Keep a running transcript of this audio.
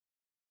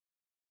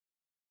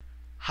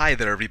Hi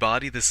there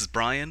everybody, this is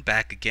Brian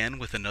back again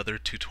with another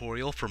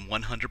tutorial from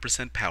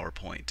 100%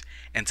 PowerPoint,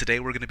 and today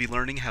we're going to be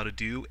learning how to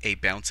do a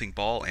bouncing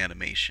ball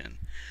animation.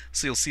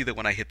 So you'll see that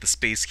when I hit the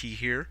space key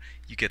here,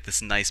 you get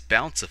this nice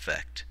bounce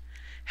effect.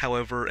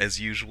 However, as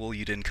usual,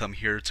 you didn't come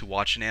here to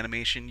watch an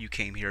animation, you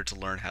came here to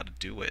learn how to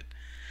do it.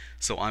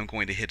 So I'm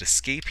going to hit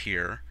escape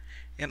here,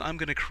 and I'm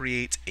going to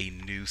create a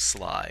new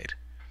slide,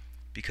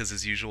 because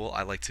as usual,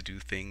 I like to do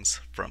things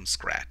from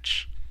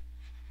scratch.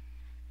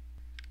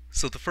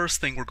 So the first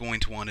thing we're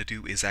going to want to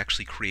do is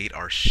actually create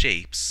our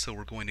shapes. So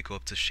we're going to go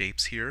up to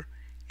shapes here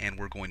and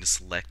we're going to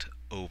select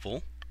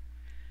oval.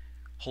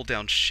 Hold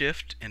down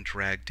shift and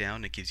drag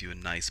down, it gives you a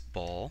nice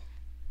ball.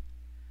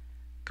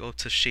 Go up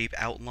to shape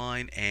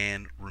outline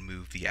and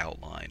remove the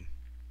outline.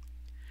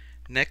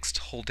 Next,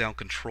 hold down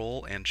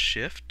control and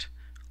shift,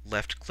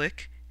 left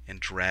click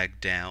and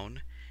drag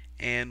down.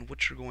 And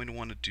what you're going to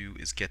want to do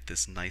is get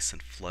this nice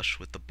and flush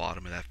with the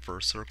bottom of that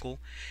first circle.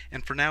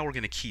 And for now we're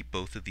going to keep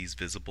both of these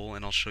visible,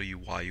 and I'll show you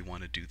why you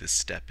want to do this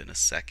step in a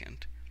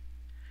second.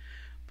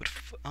 But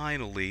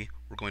finally,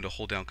 we're going to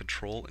hold down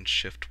control and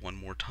shift one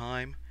more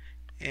time,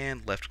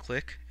 and left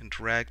click and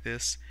drag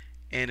this,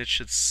 and it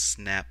should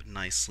snap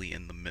nicely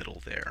in the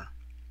middle there.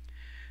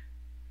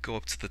 Go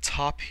up to the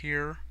top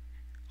here,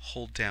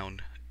 hold down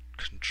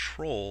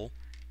control,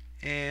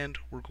 and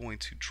we're going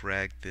to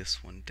drag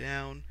this one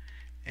down.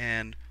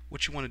 And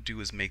what you want to do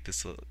is make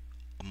this a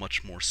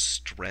much more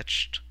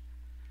stretched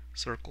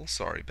circle.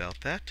 Sorry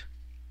about that.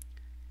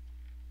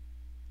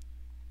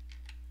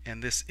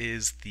 And this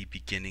is the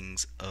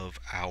beginnings of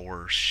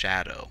our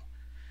shadow.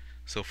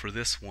 So for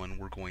this one,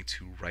 we're going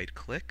to right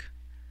click,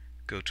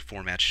 go to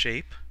Format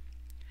Shape,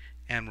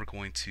 and we're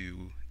going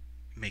to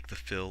make the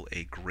fill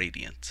a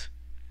gradient.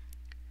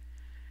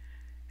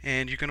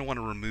 And you're going to want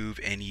to remove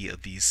any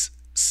of these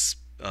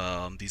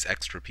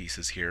extra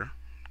pieces here.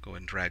 Go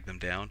ahead and drag them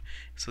down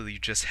so that you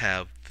just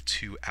have the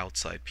two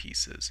outside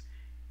pieces.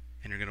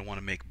 And you're going to want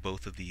to make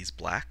both of these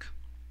black,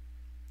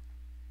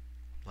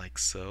 like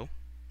so.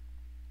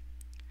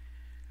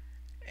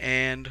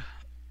 And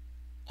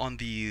on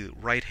the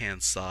right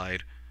hand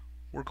side,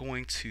 we're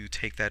going to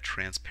take that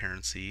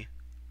transparency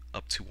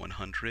up to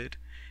 100,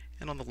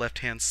 and on the left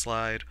hand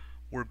side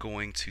we're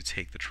going to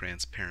take the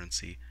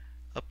transparency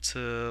up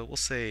to, we'll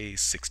say,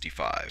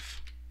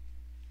 65.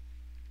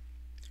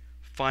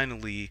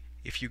 Finally,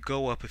 if you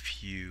go up a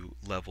few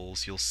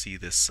levels, you'll see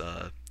this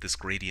this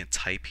gradient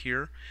type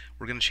here.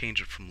 We're going to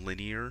change it from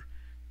linear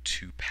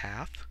to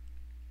path.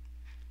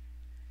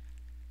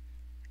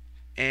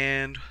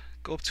 And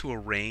go up to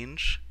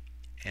arrange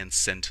and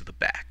send to the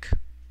back.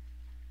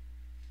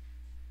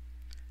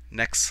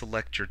 Next,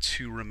 select your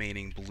two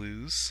remaining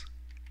blues.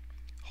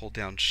 Hold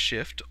down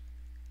shift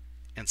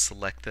and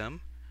select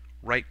them.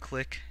 Right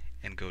click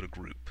and go to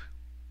group.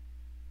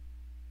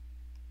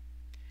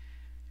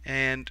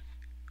 And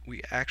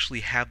we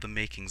actually have the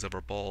makings of our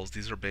balls.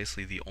 These are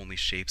basically the only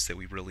shapes that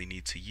we really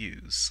need to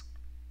use.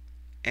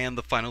 And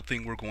the final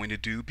thing we're going to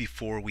do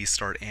before we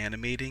start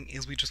animating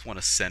is we just want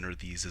to center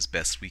these as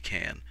best we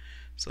can.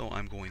 So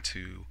I'm going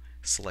to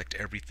select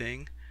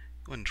everything,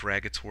 go and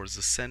drag it towards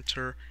the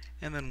center,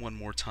 and then one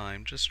more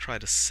time just try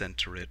to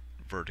center it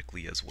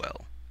vertically as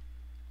well.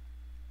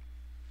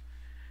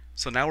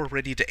 So now we're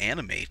ready to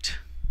animate.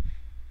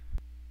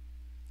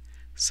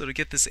 So to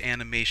get this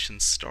animation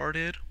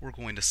started, we're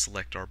going to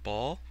select our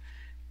ball,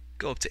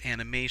 go up to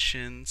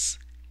Animations,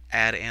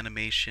 Add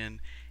Animation,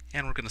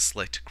 and we're going to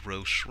select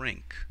Grow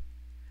Shrink.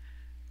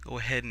 Go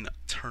ahead and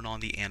turn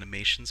on the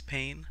Animations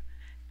pane,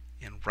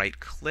 and right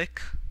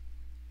click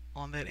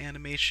on that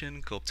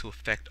animation, go up to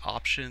Effect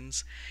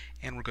Options,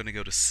 and we're going to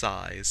go to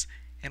Size,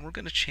 and we're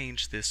going to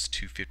change this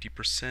to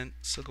 50%,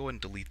 so go ahead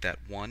and delete that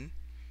one,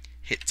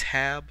 hit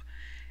Tab,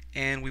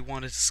 and we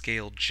want it to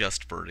scale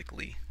just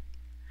vertically.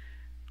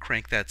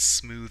 Crank that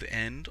smooth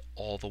end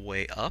all the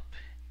way up,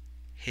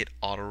 hit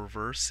auto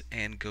reverse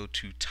and go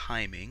to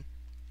timing.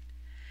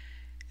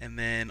 And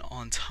then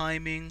on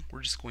timing,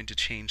 we're just going to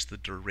change the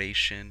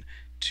duration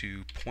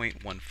to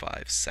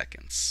 0.15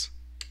 seconds.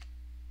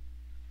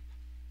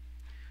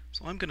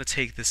 So I'm going to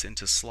take this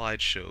into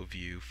slideshow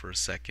view for a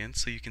second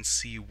so you can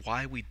see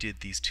why we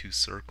did these two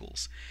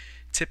circles.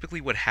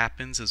 Typically what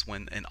happens is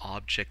when an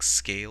object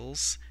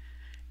scales,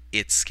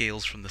 it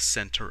scales from the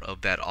center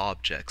of that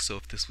object. So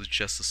if this was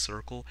just a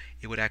circle,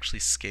 it would actually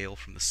scale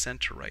from the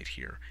center right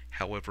here.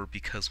 However,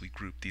 because we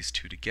grouped these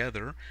two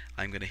together,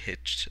 I'm going to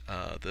hit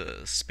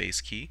the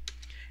space key,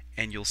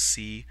 and you'll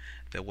see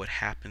that what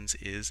happens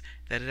is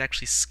that it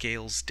actually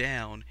scales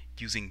down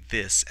using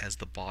this as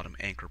the bottom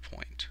anchor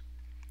point.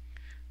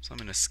 So I'm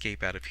going to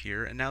escape out of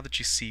here, and now that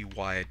you see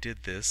why I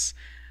did this,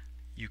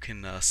 you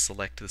can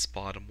select this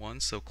bottom one.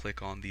 So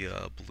click on the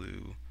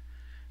blue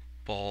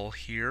ball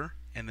here,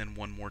 and then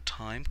one more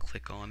time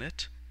click on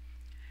it,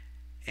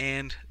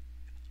 and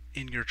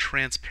in your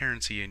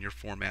transparency in your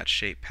format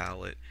shape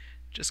palette,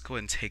 just go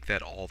ahead and take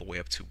that all the way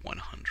up to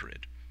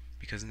 100,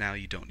 because now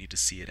you don't need to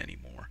see it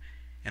anymore.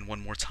 And one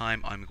more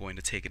time, I'm going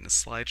to take it in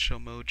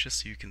slideshow mode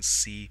just so you can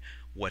see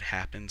what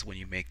happens when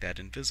you make that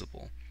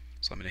invisible.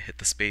 So I'm going to hit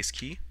the space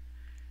key,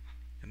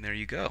 And there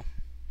you go.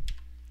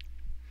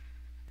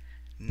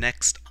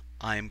 Next,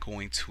 I'm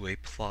going to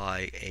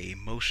apply a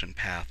motion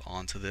path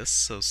onto this,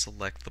 so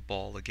select the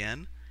ball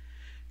again,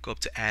 go up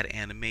to Add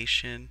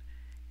Animation,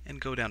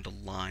 and go down to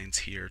Lines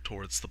here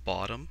towards the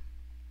bottom,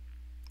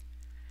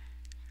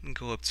 and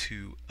go up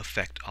to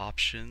Effect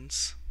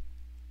Options,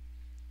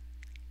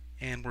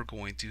 and we're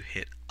going to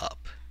hit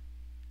Up.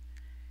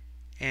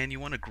 And you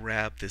want to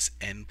grab this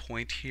end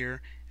point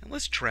here, and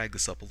let's drag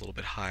this up a little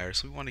bit higher.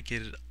 So we want to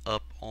get it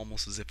up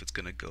almost as if it's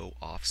going to go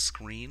off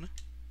screen.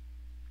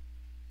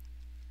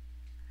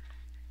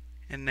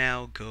 And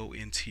now go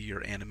into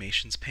your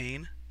animations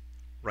pane,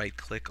 right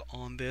click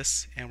on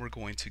this, and we're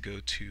going to go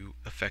to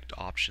Effect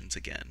Options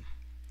again.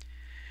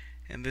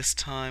 And this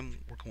time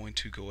we're going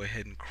to go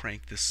ahead and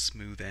crank this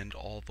smooth end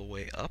all the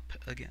way up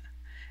again.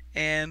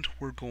 And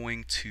we're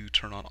going to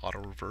turn on auto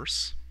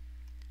reverse.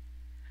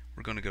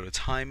 We're going to go to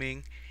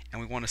timing, and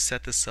we want to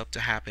set this up to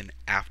happen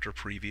after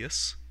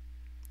previous.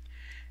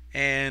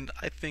 And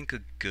I think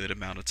a good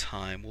amount of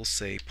time, we'll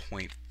say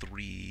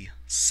 0.3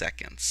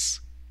 seconds.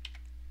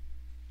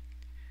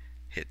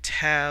 Hit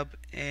tab,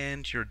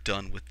 and you're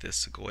done with this,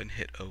 so go ahead and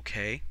hit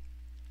OK.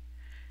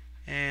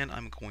 And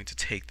I'm going to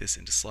take this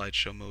into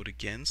slideshow mode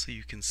again so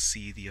you can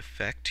see the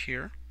effect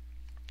here.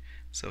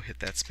 So hit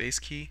that space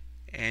key,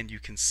 and you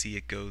can see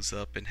it goes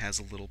up and has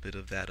a little bit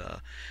of that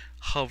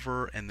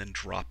hover and then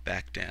drop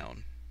back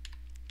down.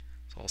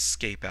 So I'll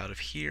escape out of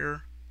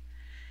here.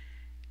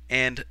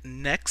 And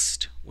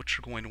next, what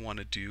you're going to want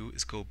to do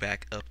is go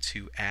back up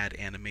to Add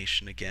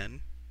Animation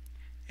again,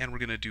 and we're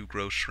going to do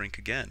Grow Shrink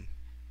again.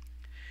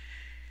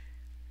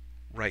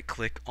 Right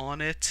click on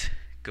it,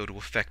 go to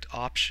Effect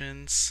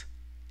Options,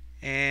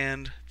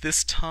 and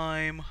this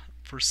time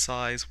for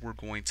size we're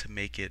going to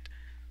make it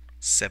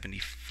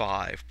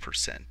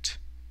 75%.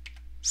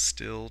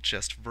 Still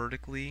just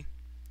vertically.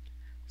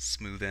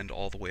 Smooth end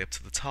all the way up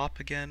to the top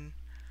again.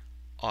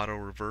 Auto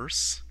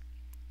reverse.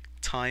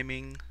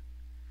 Timing.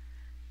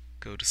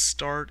 Go to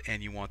start,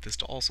 and you want this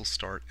to also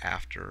start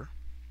after.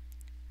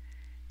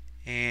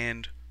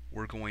 And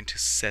we're going to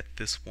set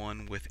this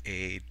one with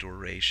a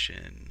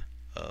duration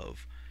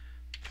of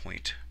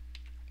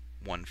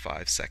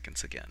 0.15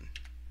 seconds again.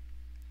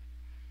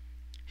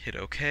 Hit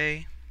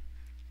OK.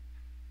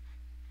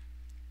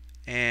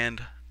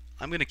 And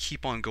I'm going to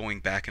keep on going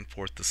back and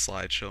forth to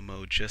slideshow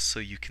mode just so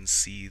you can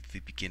see the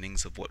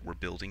beginnings of what we're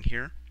building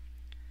here.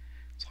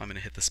 So I'm going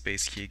to hit the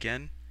space key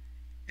again,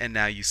 and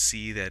now you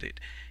see that it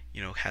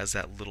has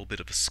that little bit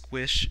of a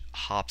squish,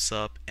 hops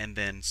up, and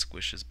then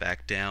squishes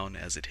back down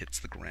as it hits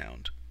the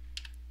ground.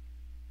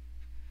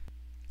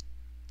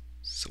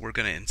 So we're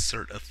going to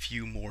insert a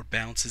few more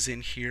bounces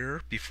in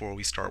here before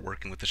we start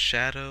working with the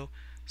shadow.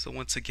 So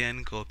once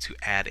again, go up to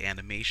Add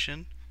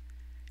Animation,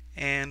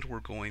 and we're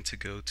going to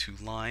go to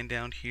Line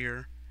down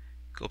here,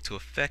 go up to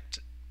Effect,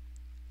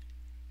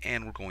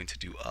 and we're going to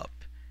do Up.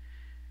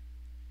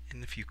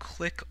 And if you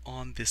click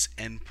on this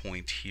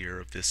endpoint here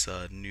of this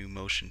new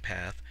motion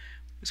path,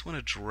 we just want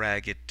to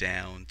drag it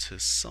down to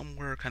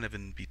somewhere kind of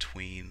in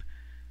between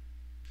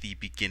the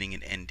beginning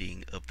and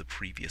ending of the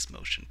previous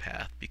motion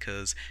path,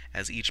 because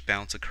as each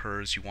bounce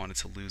occurs you want it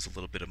to lose a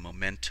little bit of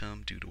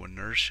momentum due to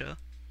inertia.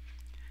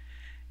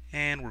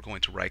 And we're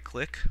going to right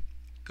click,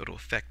 go to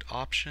Effect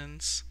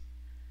Options,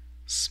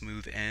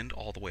 Smooth End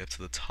all the way up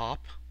to the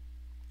top,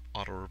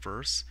 Auto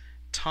Reverse,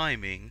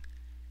 Timing,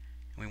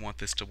 and we want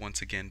this to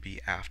once again be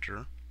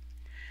after.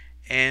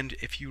 And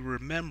if you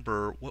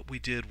remember, what we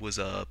did was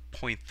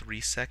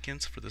 0.3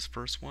 seconds for this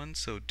first one,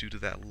 so due to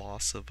that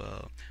loss of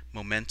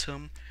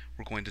momentum,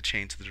 we're going to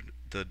change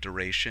the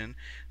duration.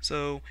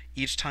 So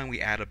each time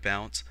we add a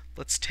bounce,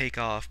 let's take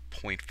off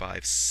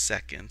 0.5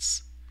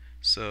 seconds,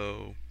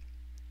 so,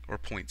 or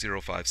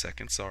 0.05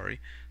 seconds, sorry.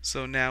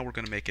 So now we're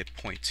going to make it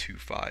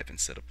 0.25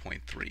 instead of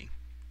 0.3,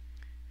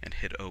 and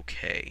hit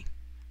OK.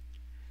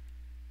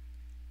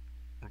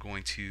 We're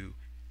going to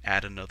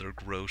add another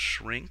Grow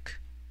Shrink.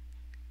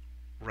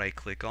 Right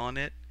click on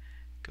it,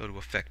 go to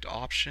Effect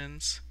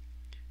Options,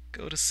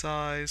 go to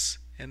Size,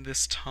 and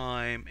this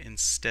time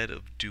instead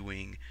of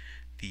doing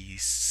the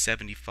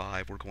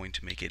 75 we're going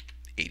to make it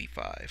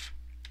 85.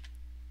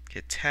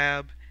 Hit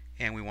Tab,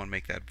 and we want to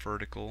make that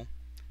vertical.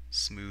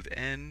 Smooth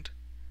End,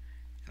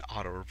 and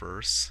Auto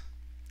Reverse,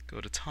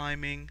 go to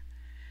Timing,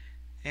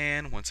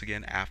 and once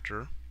again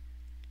after.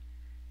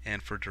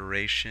 And for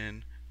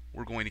duration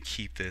we're going to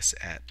keep this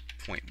at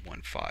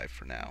 0.15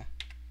 for now,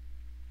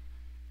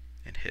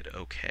 and hit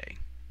OK.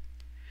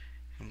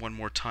 And one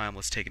more time,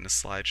 let's take it into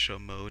slideshow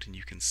mode and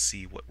you can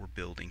see what we're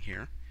building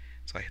here.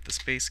 So I hit the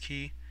space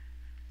key,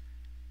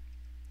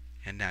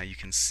 and now you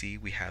can see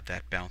we have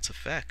that bounce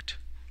effect.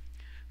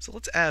 So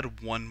let's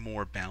add one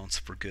more bounce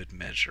for good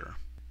measure,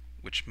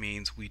 which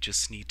means we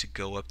just need to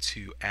go up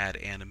to Add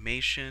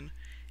Animation,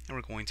 and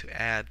we're going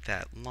to add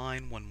that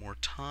line one more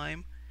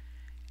time,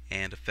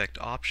 and Effect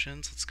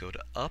Options, let's go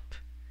to Up,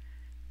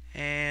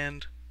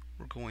 and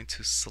we're going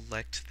to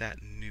select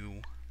that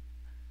new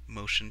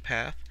motion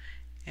path,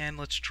 and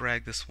let's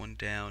drag this one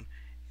down,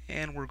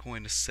 and we're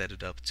going to set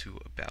it up to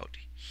about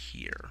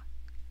here.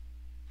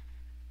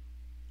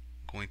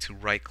 going to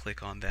right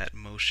click on that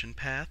motion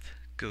path,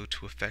 go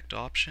to Effect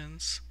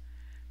Options,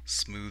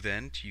 Smooth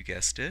End, you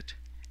guessed it,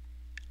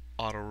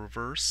 Auto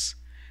Reverse.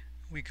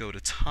 We go to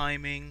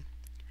Timing,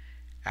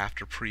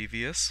 After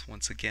Previous.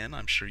 Once again,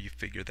 I'm sure you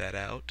figured that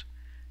out.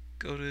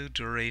 Go to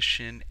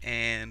Duration,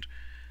 and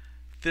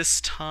this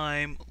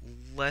time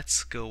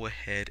let's go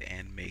ahead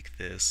and make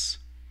this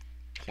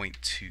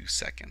 0.2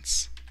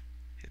 seconds.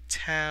 Hit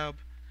Tab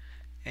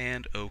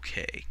and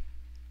OK.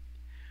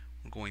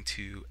 We're going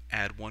to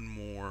add one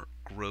more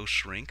grow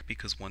shrink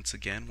because once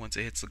again, once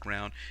it hits the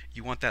ground,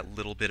 you want that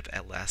little bit of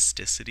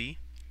elasticity.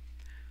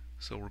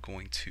 So we're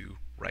going to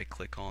right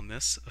click on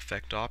this,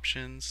 Effect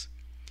Options,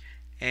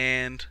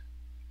 and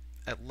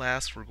at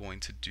last we're going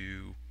to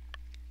do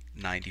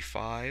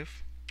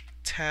 95,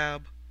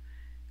 Tab,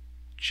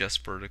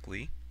 just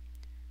vertically,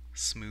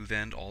 Smooth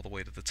End all the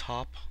way to the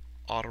top,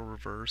 Auto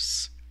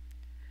Reverse,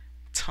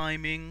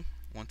 Timing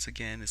once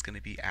again is going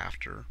to be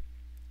After,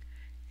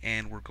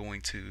 and we're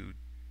going to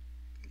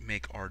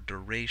make our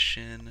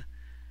duration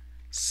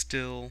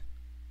still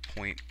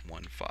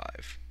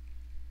 0.15.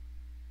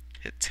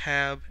 Hit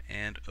Tab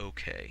and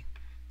OK.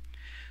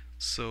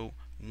 So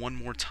one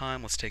more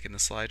time, let's take it in the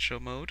slideshow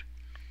mode.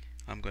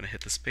 I'm going to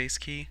hit the space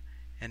key,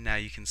 and now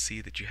you can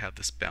see that you have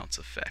this bounce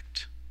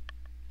effect.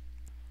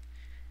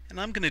 And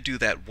I'm going to do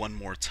that one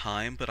more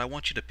time, but I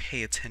want you to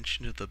pay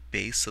attention to the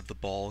base of the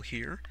ball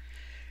here.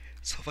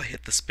 So if I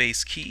hit the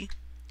space key,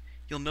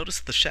 you'll notice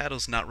that the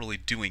shadow's not really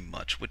doing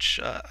much, which,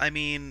 I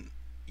mean,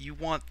 you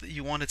want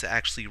it to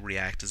actually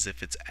react as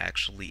if it's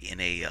actually in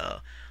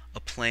a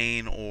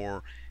plane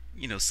or,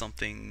 you know,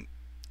 something.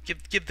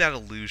 Give that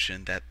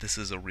illusion that this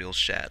is a real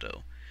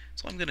shadow.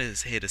 So I'm going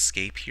to hit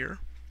Escape here,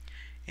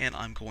 and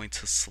I'm going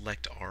to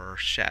select our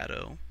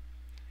shadow,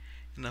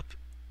 and up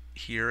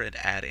here at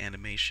Add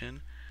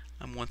Animation,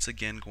 I'm once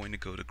again going to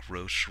go to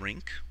Grow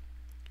Shrink,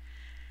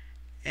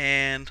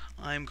 and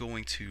I'm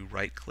going to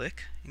right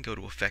click and go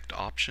to Effect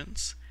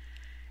Options.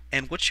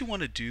 And what you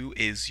want to do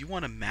is you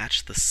want to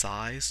match the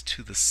size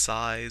to the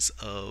size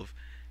of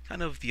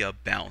kind of the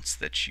bounce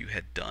that you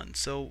had done.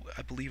 So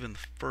I believe in the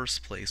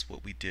first place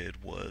what we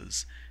did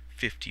was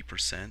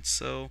 50%,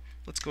 so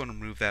let's go and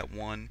remove that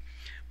one.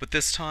 But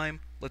this time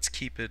let's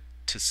keep it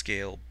to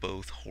scale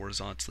both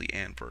horizontally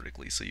and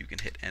vertically, so you can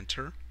hit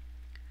Enter,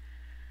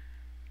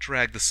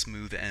 drag the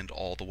smooth end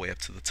all the way up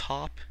to the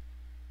top,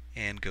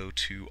 and go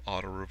to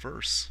Auto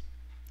Reverse.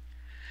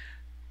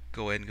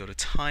 Go ahead and go to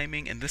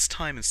Timing, and this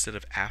time instead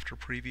of After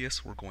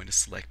Previous, we're going to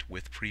select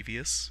With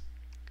Previous.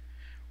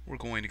 We're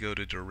going to go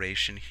to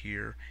Duration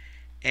here,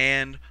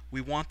 and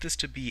we want this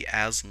to be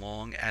as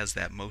long as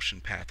that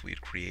motion path we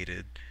had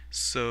created.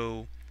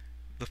 So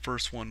the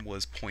first one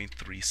was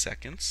 0.3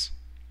 seconds.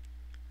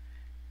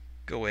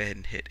 Go ahead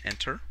and hit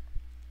Enter,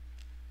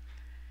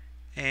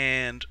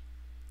 and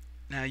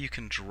now you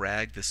can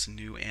drag this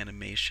new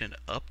animation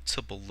up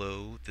to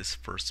below this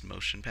first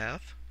motion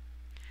path.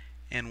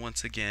 And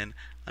once again,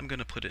 I'm going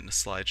to put it in a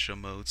slideshow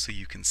mode so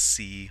you can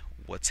see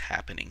what's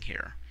happening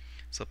here.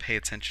 So pay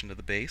attention to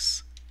the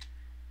base,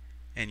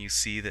 and you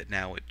see that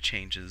now it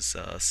changes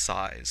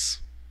size.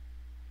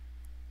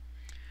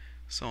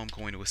 So I'm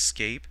going to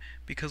escape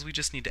because we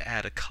just need to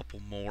add a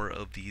couple more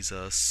of these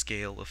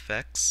scale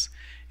effects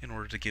in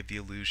order to give the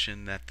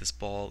illusion that this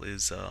ball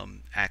is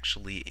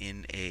actually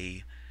in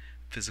a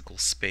physical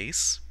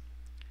space.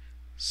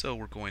 So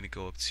we're going to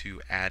go up to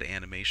Add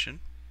Animation,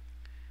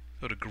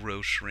 go to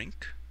Grow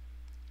Shrink,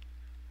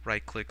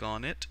 right click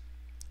on it,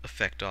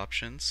 Effect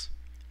Options,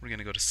 we're going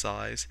to go to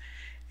Size,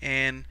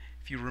 and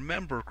if you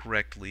remember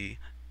correctly,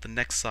 the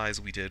next size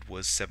we did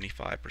was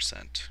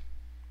 75%.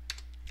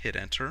 Hit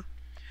Enter,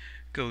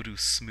 go to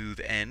Smooth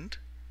End,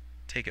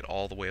 take it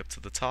all the way up to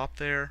the top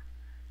there,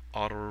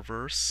 Auto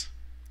Reverse,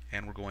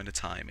 and we're going to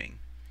Timing.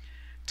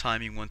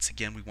 Timing, once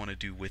again, we want to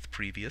do With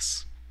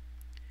Previous.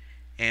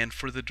 And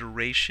for the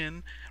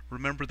duration,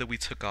 remember that we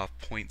took off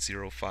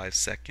 0.05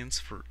 seconds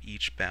for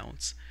each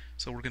bounce,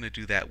 so we're going to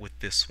do that with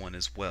this one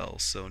as well.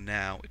 So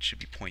now it should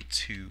be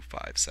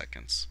 0.25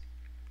 seconds.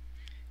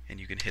 And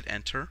you can hit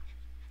Enter,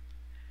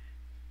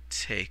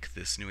 take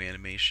this new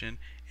animation,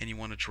 and you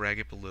want to drag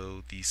it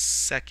below the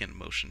second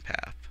motion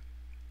path.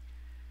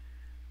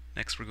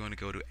 Next we're going to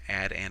go to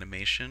Add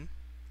Animation.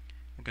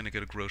 We're going to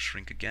go to Grow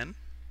Shrink again,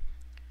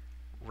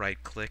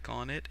 right click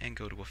on it and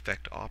go to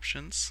Effect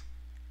Options.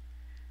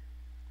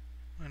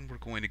 And we're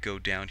going to go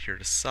down here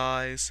to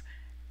Size,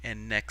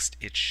 and next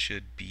it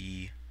should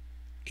be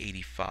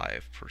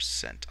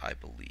 85%, I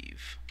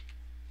believe.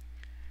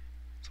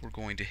 So we're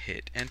going to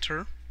hit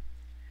Enter,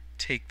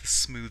 take the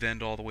smooth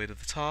end all the way to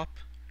the top,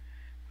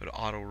 go to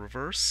Auto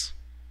Reverse,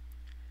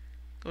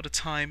 go to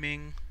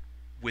Timing,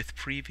 With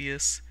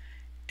Previous,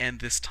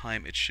 and this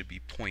time it should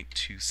be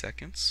 0.2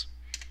 seconds.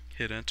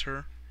 Hit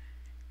Enter,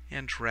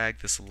 and drag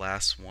this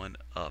last one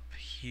up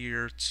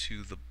here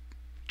to the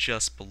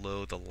just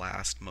below the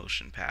last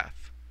motion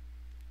path.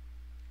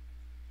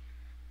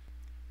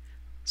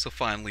 So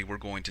finally we're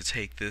going to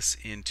take this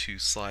into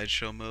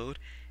slideshow mode,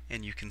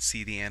 and you can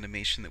see the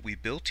animation that we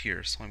built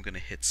here. So I'm going to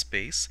hit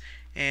space,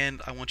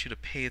 and I want you to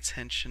pay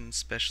attention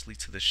especially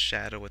to the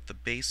shadow at the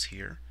base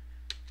here.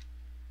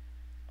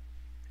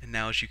 And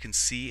now as you can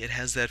see, it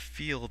has that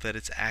feel that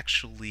it's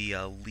actually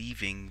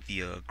leaving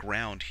the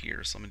ground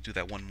here. So I'm going to do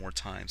that one more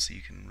time so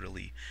you can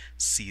really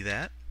see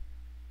that.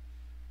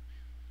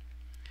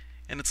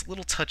 And it's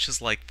little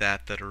touches like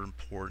that that are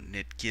important.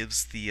 It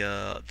gives the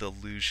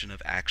illusion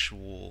of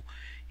actual,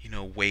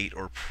 weight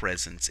or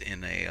presence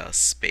in a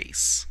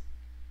space.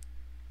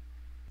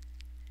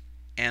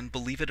 And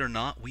believe it or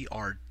not, we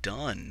are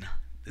done.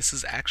 This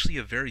is actually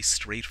a very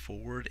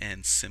straightforward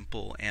and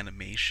simple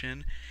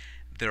animation.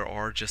 There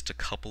are just a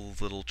couple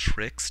of little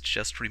tricks.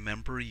 Just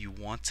remember, you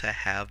want to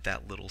have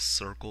that little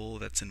circle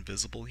that's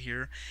invisible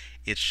here.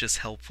 It's just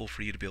helpful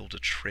for you to be able to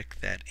trick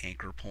that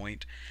anchor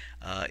point.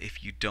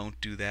 If you don't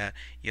do that,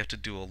 you have to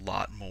do a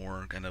lot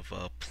more kind of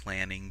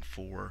planning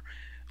for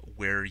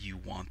where you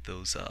want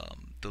those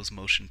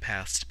motion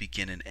paths to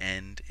begin and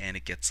end, and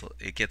it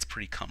gets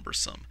pretty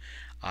cumbersome.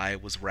 I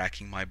was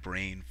racking my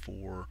brain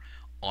for,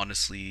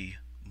 honestly,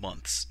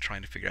 months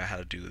trying to figure out how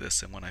to do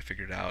this, and when I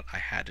figured out, I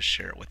had to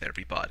share it with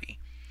everybody.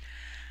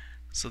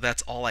 So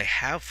that's all I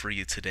have for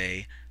you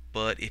today,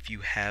 but if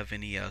you have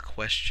any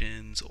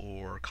questions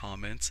or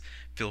comments,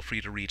 feel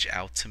free to reach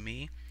out to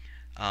me.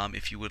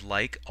 If you would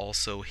like,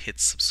 also hit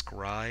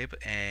subscribe,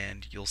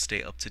 and you'll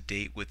stay up to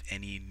date with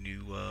any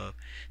new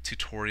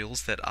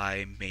tutorials that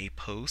I may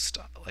post.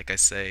 Like I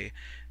say,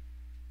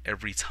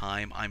 every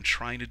time I'm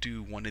trying to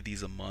do one of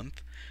these a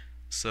month,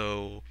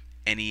 so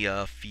any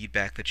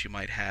feedback that you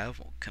might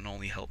have can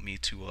only help me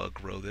to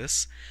grow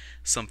this.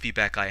 Some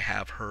feedback I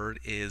have heard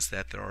is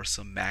that there are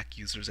some Mac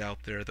users out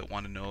there that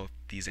want to know if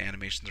these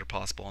animations are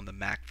possible on the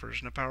Mac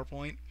version of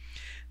PowerPoint.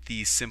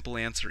 The simple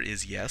answer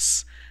is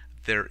yes.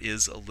 There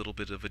is a little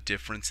bit of a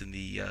difference in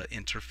the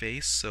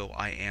interface, so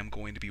I am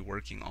going to be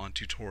working on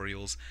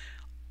tutorials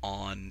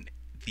on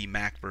the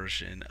Mac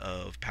version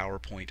of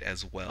PowerPoint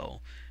as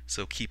well.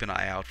 So keep an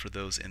eye out for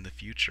those in the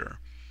future.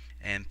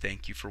 And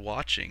thank you for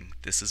watching.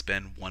 This has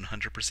been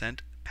 100%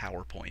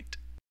 PowerPoint.